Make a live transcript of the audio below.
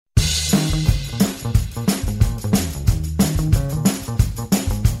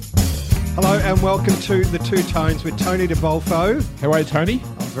and welcome to The Two Tones with Tony DeBolfo. How are you, Tony?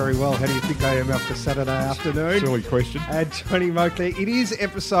 I'm very well. How do you think I am after Saturday afternoon? Silly question. And Tony Moakley. It is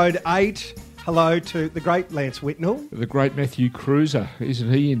episode 8. Hello to the great Lance Whitnell. The great Matthew Cruiser.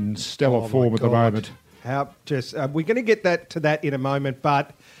 Isn't he in stellar form at the moment? We're going to get to that in a moment,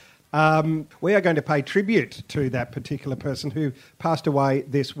 but we are going to pay tribute to that particular person who passed away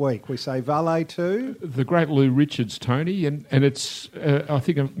this week. We say Vale to the great Lou Richards, Tony, and it's, I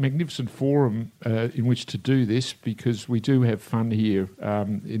think, a magnificent forum in which to do this, because we do have fun here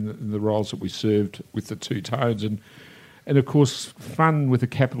in the roles that we served with the Two Tones. And of course, fun with a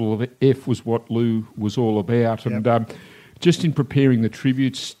capital of F was what Lou was all about. Yep. And just in preparing the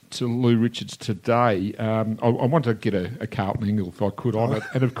tributes to Lou Richards today, I wanted to get a Carlton angle, if I could, on it.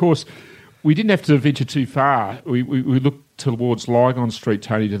 And of course, we didn't have to venture too far. We looked towards Lygon Street,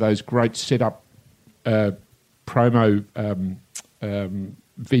 Tony, to those great set-up promo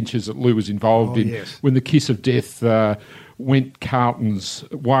ventures that Lou was involved in. Yes. When the kiss of death went Carlton's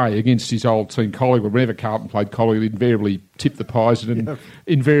way against his old team, Collingwood. Whenever Carlton played Collingwood, invariably tipped the pies, and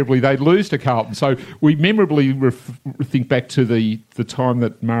invariably they'd lose to Carlton. So we memorably think back to the time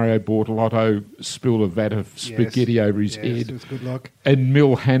that Mario Bortolotto spilled a vat of spaghetti over his head. It was good luck. And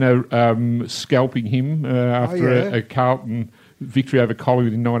Mil Hanna scalping him after a Carlton victory over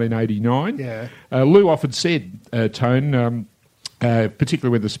Collingwood in 1989. Yeah. Lou often said, Tone,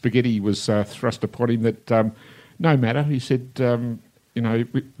 particularly when the spaghetti was thrust upon him, that no matter, he said, the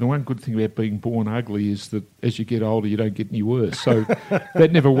one good thing about being born ugly is that as you get older, you don't get any worse. So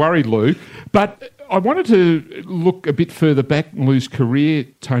that never worried Lou. But I wanted to look a bit further back in Lou's career,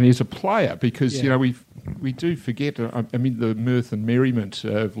 Tony, as a player, because, we do forget, the mirth and merriment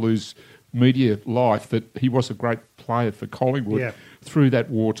of Lou's media life, that he was a great player for Collingwood through that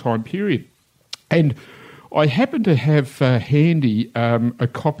wartime period. And I happen to have handy a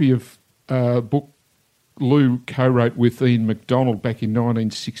copy of a book Lou co-wrote with Ian McDonald back in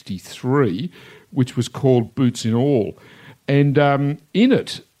 1963, which was called Boots and All. And in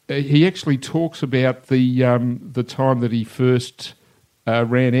it, he actually talks about the time that he first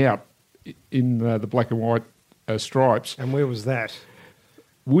ran out in the black and white stripes. And where was that?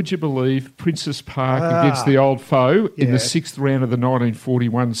 Would you believe Princess Park against the Old Foe in the 6th round of the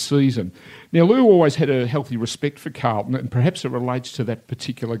 1941 season? Now, Lou always had a healthy respect for Carlton, and perhaps it relates to that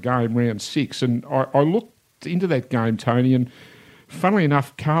particular game, round 6. And I looked into that game, Tony, and funnily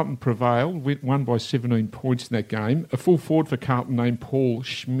enough, Carlton prevailed, won by 17 points in that game. A full forward for Carlton named Paul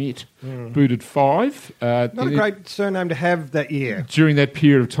Schmidt booted 5. Not a great surname to have that year. During that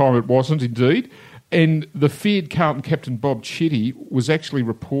period of time, it wasn't, indeed. And the feared Carlton captain Bob Chitty was actually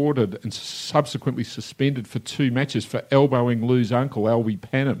reported and subsequently suspended for 2 matches for elbowing Lou's uncle, Albie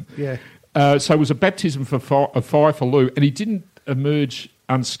Panham. Yeah. So it was a baptism of fire for Lou, and he didn't emerge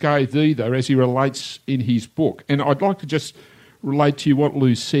unscathed either, as he relates in his book. And I'd like to just relate to you what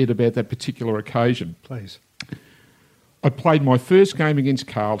Lou said about that particular occasion. Please. I played my first game against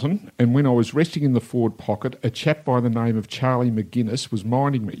Carlton, and when I was resting in the forward pocket, a chap by the name of Charlie McGuinness was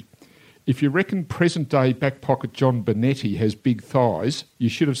minding me. If you reckon present-day back pocket John Bonetti has big thighs, you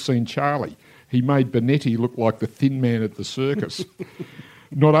should have seen Charlie. He made Bonetti look like the thin man at the circus.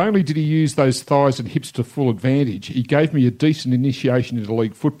 Not only did he use those thighs and hips to full advantage, he gave me a decent initiation into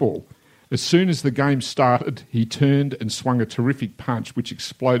league football. As soon as the game started, he turned and swung a terrific punch which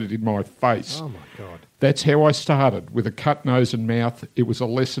exploded in my face. Oh, my God. That's how I started, with a cut nose and mouth. It was a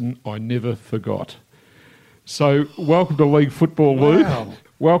lesson I never forgot. So, welcome to league football, Lou. Wow.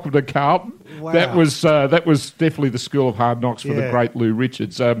 Welcome to Carlton. Wow. That was definitely the school of hard knocks for the great Lou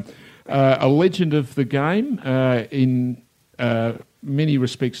Richards. A legend of the game in many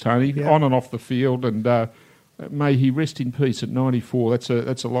respects, Tony, on and off the field, and may he rest in peace at 94.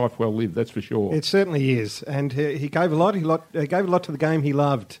 That's a life well lived, that's for sure. It certainly is, and he gave a lot. He gave a lot to the game he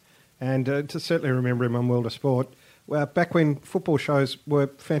loved, and to certainly remember him on World of Sport. Well, back when football shows were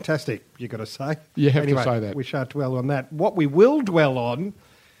fantastic, you've got to say. You have anyway, to say that. We shan't dwell on that. What we will dwell on,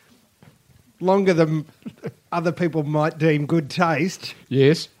 longer than other people might deem good taste.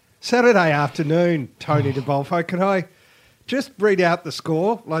 Yes. Saturday afternoon, Tony DeBolfo. Can I just read out the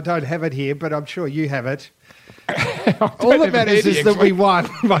score? Well, I don't have it here, but I'm sure you have it. All that matters is that we won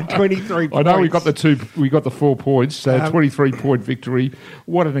by 23 points. I know we got the 4 points, 23-point victory.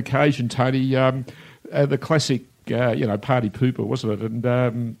 What an occasion, Tony. The classic, party pooper, wasn't it?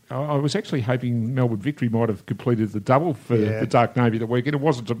 And I was actually hoping Melbourne Victory might have completed the double for the Dark Navy the weekend. It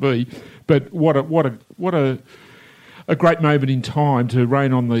wasn't to be, but what a great moment in time to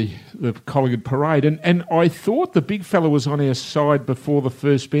rain on the Collingwood parade. And I thought the big fella was on our side before the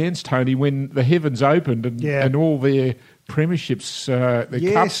first bands, Tony, when the heavens opened and all their premierships, the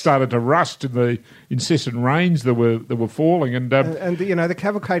Yes. cups started to rust in the incessant rains that were falling, and the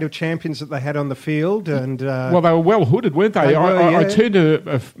cavalcade of champions that they had on the field, and well, they were well hooded, weren't they? They were, I yeah. turned to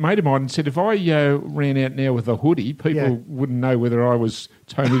a mate of mine and said, if I ran out now with a hoodie, people wouldn't know whether I was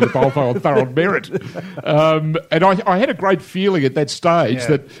Tony de Bolfo or Thorold Merritt. And I had a great feeling at that stage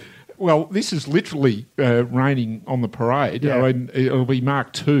that, well, this is literally raining on the parade. Yeah. I mean, it'll be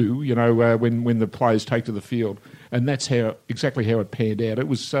Mark II, when the players take to the field, and that's exactly how it panned out. It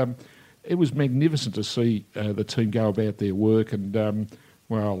was magnificent to see the team go about their work, and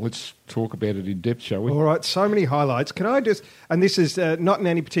well, let's talk about it in depth, shall we? All right, so many highlights. Can I just, and this is not in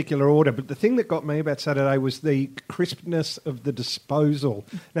any particular order, but the thing that got me about Saturday was the crispness of the disposal.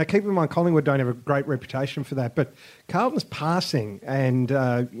 Now, keep in mind, Collingwood don't have a great reputation for that, but Carlton's passing and,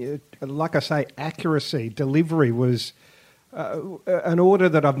 like I say, accuracy, delivery was an order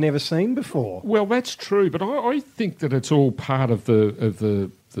that I've never seen before. Well, that's true, but I think that it's all part of the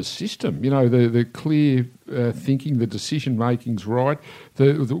system. The clear thinking, the decision making's right,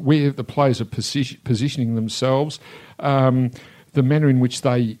 where the players are positioning themselves, the manner in which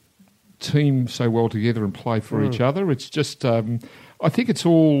they team so well together and play for each other. It's just, I think it's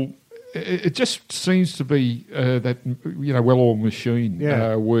all. It just seems to be that well-oiled machine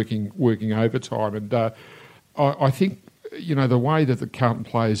working overtime, and I think. The way that the Carlton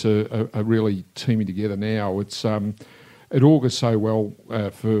players are really teaming together now, it augurs so well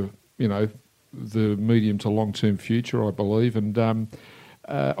for the medium to long term future, I believe. And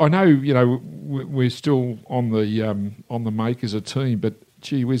I know we're still on the make as a team, but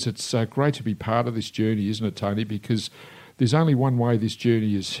gee whiz, it's great to be part of this journey, isn't it, Tony? Because there's only one way this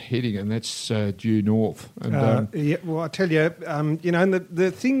journey is heading, and that's due north. And well, I tell you, and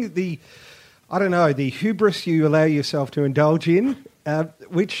the thing I don't know, the hubris you allow yourself to indulge in,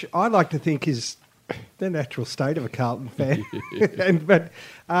 which I like to think is the natural state of a Carlton fan. But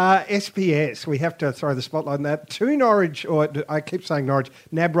SPS, we have to throw the spotlight on that. 2 Norwich, or I keep saying Norwich,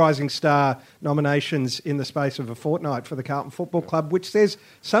 NAB Rising Star nominations in the space of a fortnight for the Carlton Football Club, which says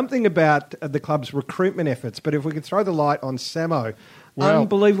something about the club's recruitment efforts. But if we could throw the light on Samo,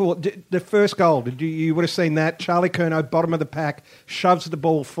 unbelievable. The first goal, you would have seen that. Charlie Curnow, bottom of the pack, shoves the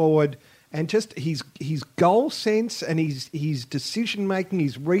ball forward. And just his goal sense and his decision making,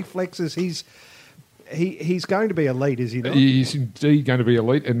 his reflexes, he's going to be elite, is he not? He's indeed going to be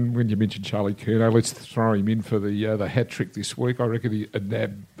elite. And when you mentioned Charlie Curnow, let's throw him in for the hat trick this week. I reckon a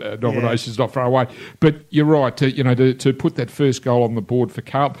NAB nomination's not far away. But you're right to put that first goal on the board for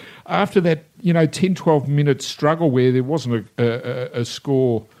Carlton after that 10-12 minute struggle where there wasn't a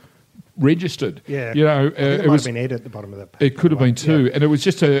score registered. Yeah. It might have been Ed at the bottom of the pack. It could have been too. Yeah. And it was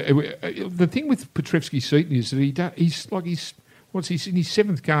just the thing with Petrevski-Seton is that he's in his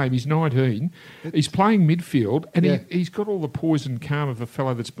 7th game, he's 19, he's playing midfield, and he's got all the poise and calm of a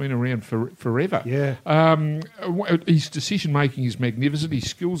fellow that's been around forever. Yeah. His decision-making is magnificent, his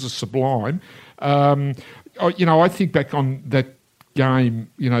skills are sublime. I think back on that game,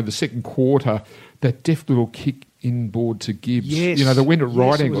 the second quarter, that deft little kick inboard to Gibbs, that went at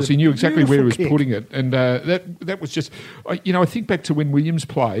right angles. He knew exactly where he was putting it, and that was just, I think back to when Williams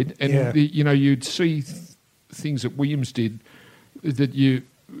played, and you'd see things that Williams did that you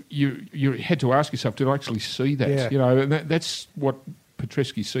had to ask yourself, did I actually see that? Yeah. And that's what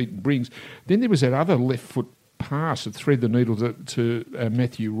Petrevski-Seton brings. Then there was that other left foot pass that thread the needle to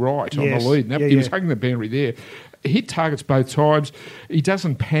Matthew Wright on the lead. And he was hugging the boundary there. Hit targets both times. He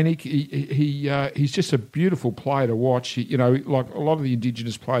doesn't panic. He's just a beautiful player to watch. Like a lot of the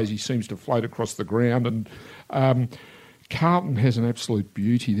Indigenous players, he seems to float across the ground. And Carlton has an absolute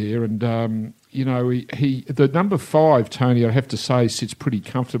beauty there. And the number 5, Tony, I have to say, sits pretty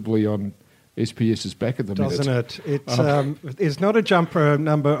comfortably on SPS's back at the minute. Doesn't it? It's not a jumper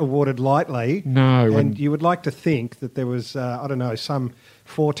number awarded lightly. No. And you would like to think that there was, some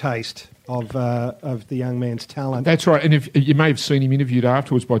foretaste of the young man's talent. That's right. And if you may have seen him interviewed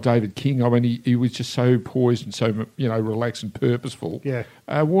afterwards by David King. I mean, he was just so poised and so, relaxed and purposeful. Yeah.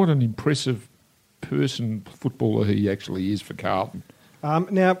 What an impressive footballer he actually is for Carlton.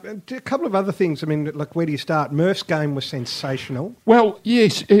 Now, a couple of other things. I mean, where do you start? Murph's game was sensational. Well,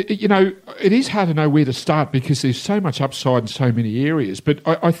 yes. It is hard to know where to start because there's so much upside in so many areas. But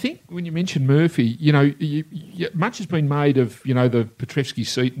I think when you mention Murphy, much has been made of, the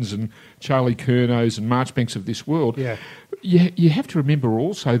Petrevski-Setons and Charlie Curnows and Marchbanks of this world. Yeah. you have to remember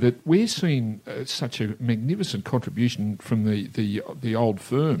also that we're seeing such a magnificent contribution from the old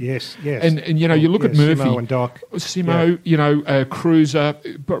firm. Yes. And you know, you look at Murphy, Simo and Doc. Simo, you know, Cruiser,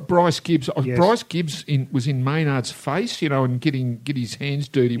 Bryce Gibbs. Yes. Bryce Gibbs was in Maynard's face, you know, and get his hands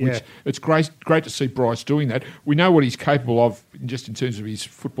dirty. Which Yeah. it's great to see Bryce doing that. We know what he's capable of, just in terms of his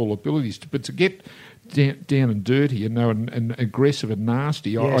football abilities, but to get down and dirty, you know, and aggressive and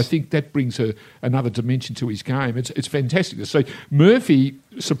nasty. Yes. I think that brings another dimension to his game. It's fantastic to see. Murphy,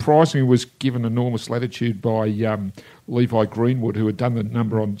 surprisingly, was given enormous latitude by Levi Greenwood, who had done the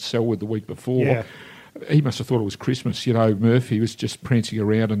number on Selwood the week before. Yeah. He must have thought it was Christmas. You know, Murphy was just prancing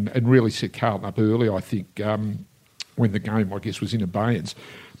around and really set Carlton up early, I think, when the game, I guess, was in abeyance.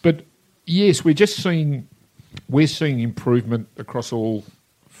 But, yes, we're seeing improvement across all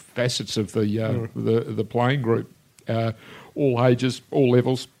facets of the playing group, all ages, all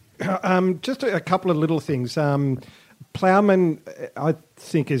levels. Just a couple of little things. Plowman, I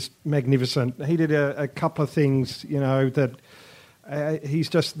think, is magnificent. He did a couple of things, you know, that he's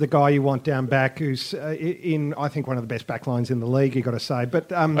just the guy you want down back, who's in, I think, one of the best back lines in the league, you've got to say.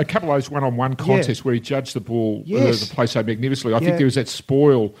 But a couple of those one-on-one contests where he judged the ball, Yes. the play so magnificently. I think there was that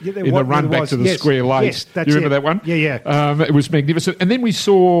spoil in the run back to the square late. Yes, that's Do you remember it. that one? Yeah. It was magnificent. And then we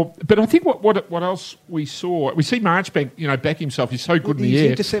saw, but I think what else we saw, we see Marchbank, you know, back himself. He's so good in the His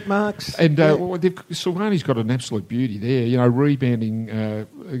air. intercept marks. And Silvani's got an absolute beauty there, you know,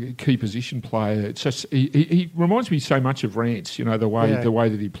 rebounding key position player. It's just he reminds me so much of Rance, you know, the way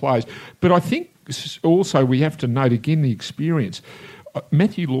that he plays. But I think also we have to note again the experience.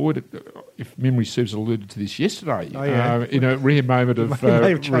 Matthew Lloyd, if memory serves, alluded to this yesterday in a rare moment of He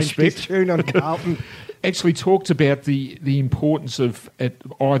may have changed respect. his tune on Carlton. Actually talked about the importance of, at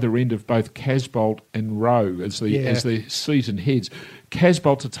either end of both Casbolt and Rowe as the season heads.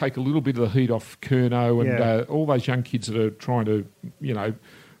 Casbolt to take a little bit of the heat off Curnow and all those young kids that are trying to, you know,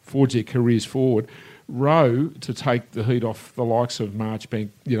 forge their careers forward. Rowe to take the heat off the likes of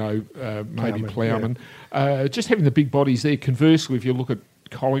Marchbank, you know, maybe Plowman. Just having the big bodies there. Conversely, if you look at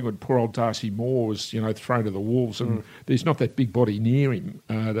Collingwood, poor old Darcy Moore was, you know, thrown to the wolves, and there's not that big body near him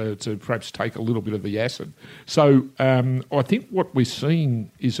to perhaps take a little bit of the acid. So I think what we're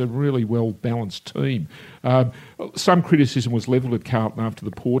seeing is a really well-balanced team. Some criticism was levelled at Carlton after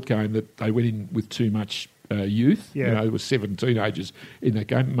the Port game that they went in with too much youth. Yeah. You know, there were 7 teenagers in that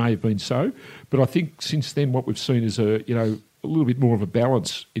game. It may have been so. But I think since then what we've seen is a little bit more of a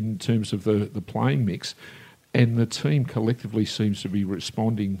balance in terms of the playing mix. And the team collectively seems to be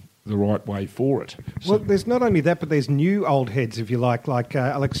responding the right way for it. Well, there's not only that, but there's new old heads, if you like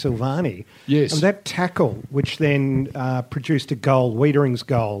Alex Silvani. Yes. And that tackle, which then produced a goal, Wiedering's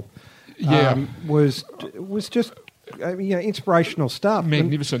goal, was just inspirational stuff.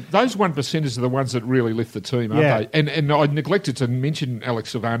 Magnificent. Those 1%ers are the ones that really lift the team, aren't they? And I neglected to mention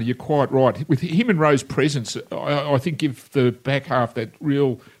Alex Silvani. You're quite right. With him and Rowe's presence, I think give the back half that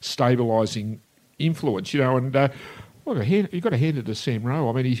real stabilising influence, you know, and you've got to hand it to Sam Rowe.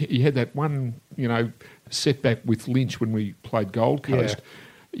 I mean, he had that one, you know, setback with Lynch when we played Gold Coast.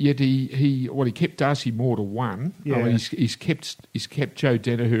 Yet he kept Darcy Moore to 1. Yeah. I mean, he's kept Joe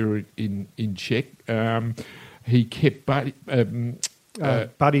Danaher in check. He kept Buddy.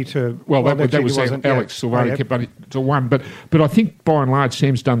 Buddy to... that was Alex Silvani kept Buddy to 1. But I think by and large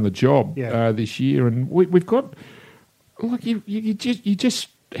Sam's done the job this year, and we've got you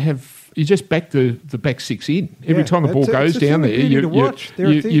just back the back six in every time the ball goes down there. To watch.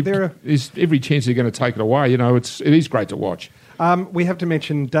 There's every chance they're going to take it away. You know, it is great to watch. We have to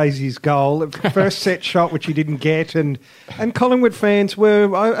mention Daisy's goal, first set shot which he didn't get, and Collingwood fans were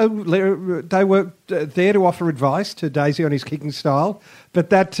there to offer advice to Daisy on his kicking style,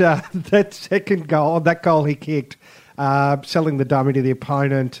 but that second goal, that goal he kicked, selling the dummy to the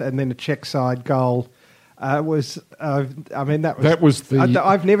opponent, and then a check side goal. I've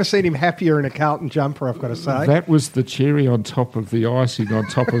never seen him happier in a Carlton jumper, I've got to say. That was the cherry on top of the icing on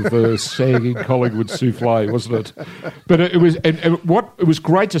top of the sagging Collingwood souffle, wasn't it? But it was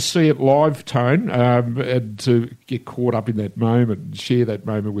great to see it live, Tone, and to get caught up in that moment and share that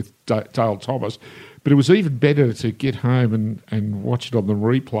moment with Dale Thomas. But it was even better to get home and watch it on the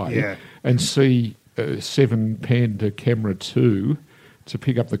replay and see 7 pan to camera 2 to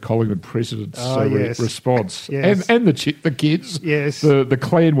pick up the Collingwood president's response. Yes. And the kids. Yes. The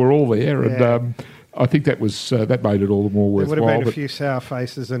clan were all there. And I think that was that made it all the more There worthwhile. would have been a few sour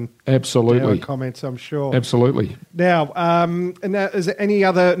faces and absolutely dour comments, I'm sure. Absolutely. Now, is there any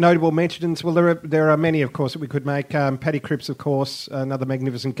other notable mentions? Well, there are many, of course, that we could make. Paddy Cripps, of course, another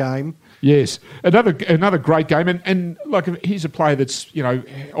magnificent game. Yes, another great game, and like he's a player that's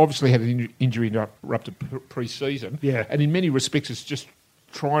obviously had an injury interrupted pre-season, and in many respects it's just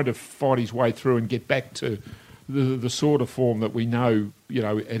trying to fight his way through and get back to the sort of form that we know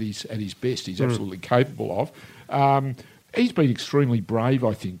at his best he's absolutely capable of. He's been extremely brave,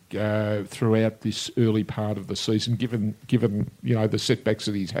 I think, throughout this early part of the season, given the setbacks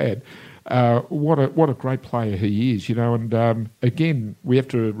that he's had. What a great player he is, and again, we have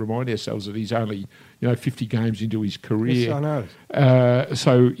to remind ourselves that he's only 50 games into his career. Yes, I know.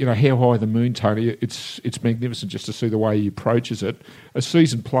 So how high the moon, Tony? It's magnificent just to see the way he approaches it. A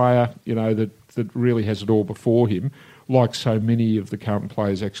seasoned player, that really has it all before him, like so many of the Carlton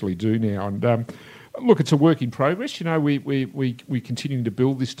players actually do now. And look, it's a work in progress. We're continuing to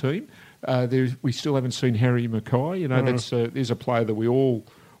build this team. We still haven't seen Harry Mackay. There's a player that we all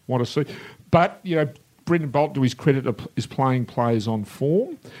want to see. But, Brendan Bolt, to his credit, is playing players on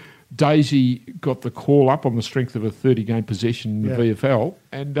form. Daisy got the call up on the strength of a 30-game possession in the VFL,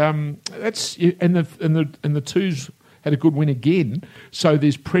 and the twos had a good win again. So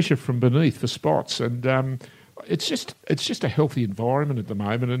there's pressure from beneath for spots, and it's just a healthy environment at the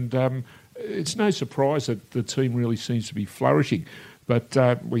moment, and it's no surprise that the team really seems to be flourishing. But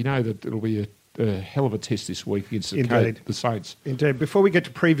we know that it'll be a hell of a test this week against the Saints. Indeed. Before we get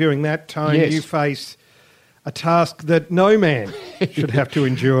to previewing that, Tone, yes. you face a task that no man should have to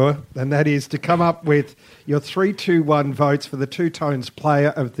endure, and that is to come up with your 3-2-1 votes for the Two Tones Player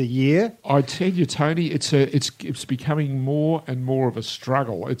of the Year. I tell you, Tony, it's becoming more and more of a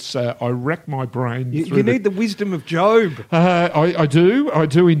struggle. I rack my brain. You need the wisdom of Job. I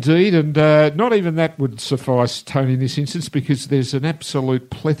do indeed, and not even that would suffice, Tony, in this instance, because there's an absolute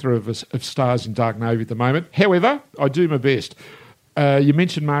plethora of stars in Dark Navy at the moment. However, I do my best. You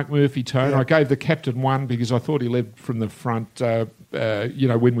mentioned Mark Murphy, Tone. Yeah. I gave the captain one because I thought he led from the front,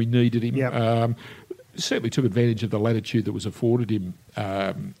 when we needed him. Yep. Certainly took advantage of the latitude that was afforded him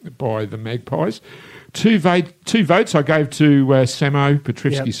by the Magpies. Two votes I gave to Samo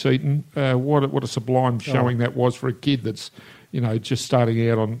Petrevski-Seton. What a sublime showing that was for a kid that's just starting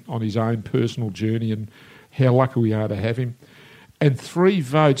out on his own personal journey, and how lucky we are to have him. And 3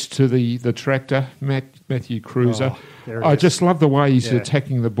 votes to the tractor, Matthew Cruiser. I just love the way he's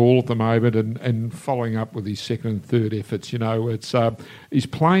attacking the ball at the moment and following up with his second and third efforts. He's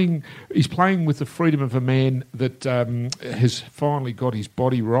playing with the freedom of a man that has finally got his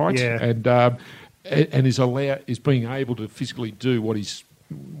body right and is being able to physically do what he's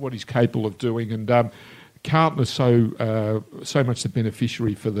capable of doing. And Carlton is so much the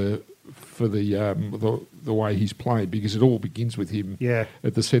beneficiary for the way he's played, because it all begins with him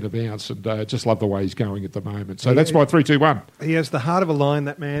at the centre bounce, and just love the way he's going at the moment. So that's my 3-2-1. He has the heart of a lion,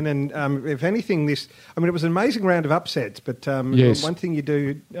 that man, and if anything, it was an amazing round of upsets, but one thing you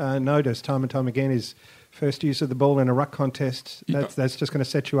do notice time and time again is first use of the ball in a ruck contest. That's just going to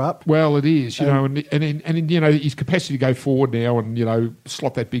set you up. Well, it is, and his capacity to go forward now and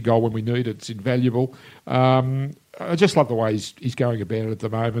slot that big goal when we need it, it's invaluable. I just love the way he's going about it at the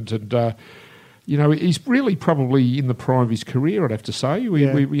moment, and he's really probably in the prime of his career, I'd have to say.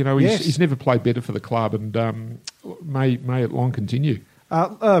 He's never played better for the club, and may it long continue.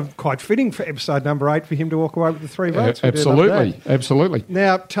 Quite fitting for episode number 8 for him to walk away with the 3 votes. Absolutely.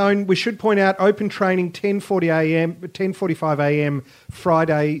 Now, Tone, we should point out open training 10:45 a.m.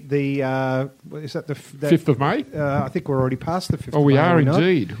 Friday. Is that the 5th of May? I think we're already past the 5th. Oh, we are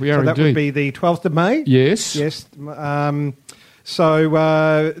indeed. We are indeed. So that would be the 12th of May. Yes. Yes. So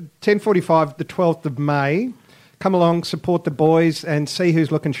 10:45, the 12th of May. Come along, support the boys, and see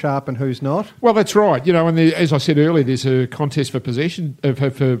who's looking sharp and who's not. Well, that's right. And as I said earlier, there's a contest for possession for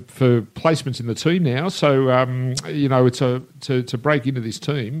placements in the team now. So it's to break into this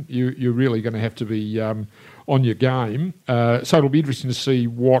team, you're really going to have to be on your game. So it'll be interesting to see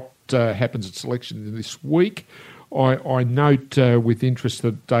what happens at selection this week. I note with interest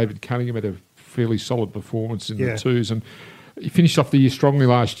that David Cunningham had a fairly solid performance in the twos, and he finished off the year strongly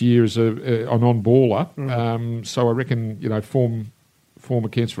last year as an on-baller. So I reckon, form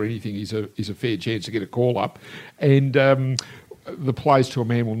accounts for anything. Is a fair chance to get a call up. And the players to a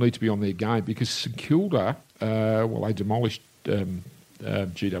man will need to be on their game, because St Kilda, they demolished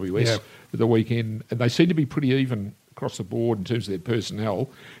GWS at the weekend, and they seem to be pretty even across the board in terms of their personnel.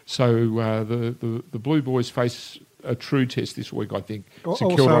 So the Blue Boys face a true test this week, I think. St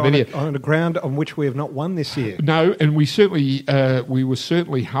Also Kilda on a ground on which we have not won this year. No, and we were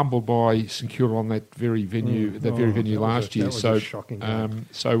certainly humbled by St Kilda on that very venue, last year. That was a shocking game.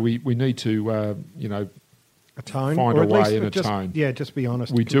 So we need to atone, find or a at way least and just, atone. Yeah, just be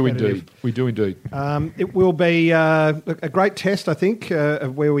honest. We do competitive. indeed. We do indeed. It will be a great test, I think,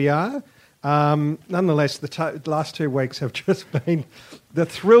 of where we are. Nonetheless, the last 2 weeks have just been the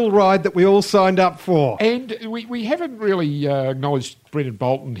thrill ride that we all signed up for. And we haven't really acknowledged Brendan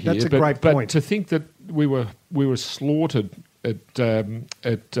Bolton here. That's a great point. But to think that we were slaughtered at Adelaide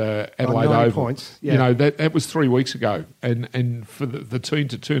 9 Oval, points, yeah. That was 3 weeks ago, and for the team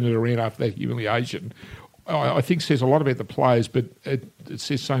to turn it around after that humiliation, I think says a lot about the players, but it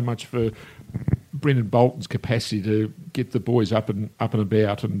says so much for Brendan Bolton's capacity to get the boys up and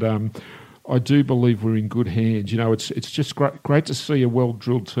about, and I do believe we're in good hands. It's just great to see a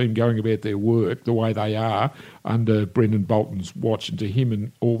well-drilled team going about their work the way they are under Brendan Bolton's watch, and to him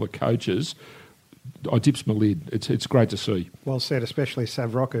and all the coaches, I dips my lid. It's great to see. Well said, especially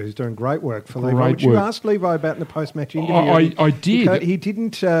Sav Rocker, who's doing great work for Great Levi, which work. you asked Levi about in the post-match interview. I did. He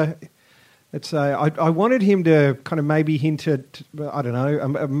didn't... Let's say I wanted him to kind of maybe hint at, I don't know,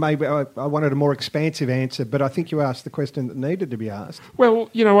 maybe I wanted a more expansive answer, but I think you asked the question that needed to be asked. Well,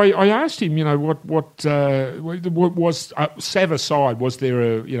 I asked him, what was Sav aside, was there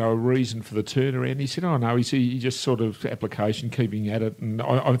a reason for the turnaround? He said, "Oh no, he just sort of application, keeping at it," and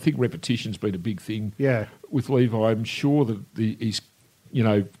I think repetition's been a big thing. Yeah. With Levi, I'm sure that he's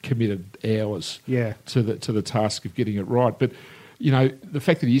committed hours. Yeah. To the task of getting it right, but the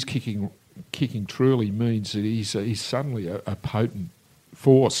fact that he's kicking truly means that he's suddenly a potent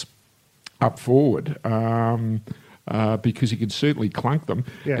force up forward, because he can certainly clunk them.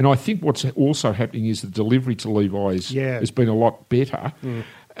 Yeah. And I think what's also happening is the delivery to Levi has been a lot better.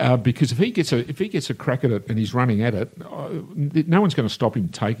 Because if he gets a crack at it and he's running at it, no one's going to stop him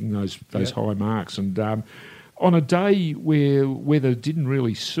taking those high marks. And on a day where weather didn't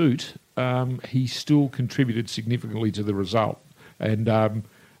really suit, he still contributed significantly to the result. And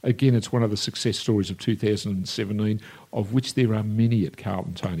again, it's one of the success stories of 2017, of which there are many at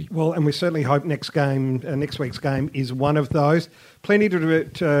Carlton, Tony. Well, and we certainly hope next week's game is one of those. Plenty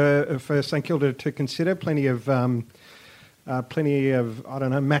for St Kilda to consider. Plenty of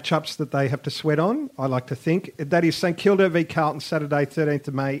matchups that they have to sweat on. I like to think that is St Kilda v Carlton, Saturday, 13th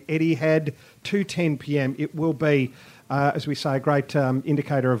of May. Etihad, 2:10 p.m. It will be, as we say, a great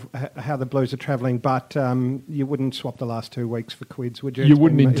indicator of how the Blues are travelling. But you wouldn't swap the last 2 weeks for quids, would you? You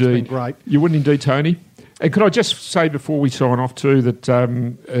wouldn't indeed. It's been great. You wouldn't indeed, Tony. And could I just say before we sign off too that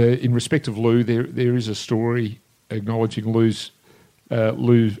in respect of Lou, there is a story acknowledging Lou's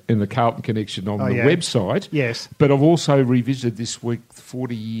and the Carlton connection on the website. Yes. But I've also revisited this week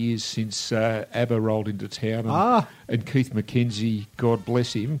 40 years since ABBA rolled into town. And Keith McKenzie, God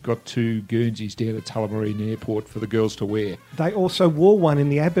bless him, got 2 Guernseys down at Tullamarine Airport for the girls to wear. They also wore one in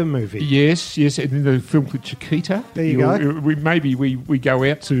the ABBA movie. Yes. And in the film called Chiquita. There you go. We go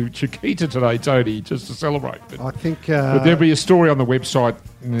out to Chiquita today, Tony, just to celebrate. But, I think... but there'll be a story on the website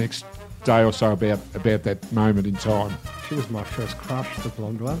in the next day or so about that moment in time. She was my first crush, the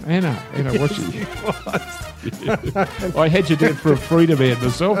blonde one. Anna, was she? I had you down for a freedom ad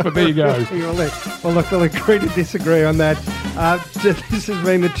myself, but there you go. Well, look, we'll agree to disagree on that. This has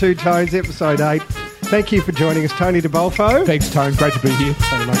been the Two Tones, episode 8. Thank you for joining us, Tony DeBolfo. Thanks, Tone. Great to be here.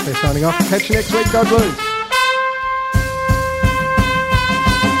 Tony Mayfair signing off. Catch you next week. Go Blues.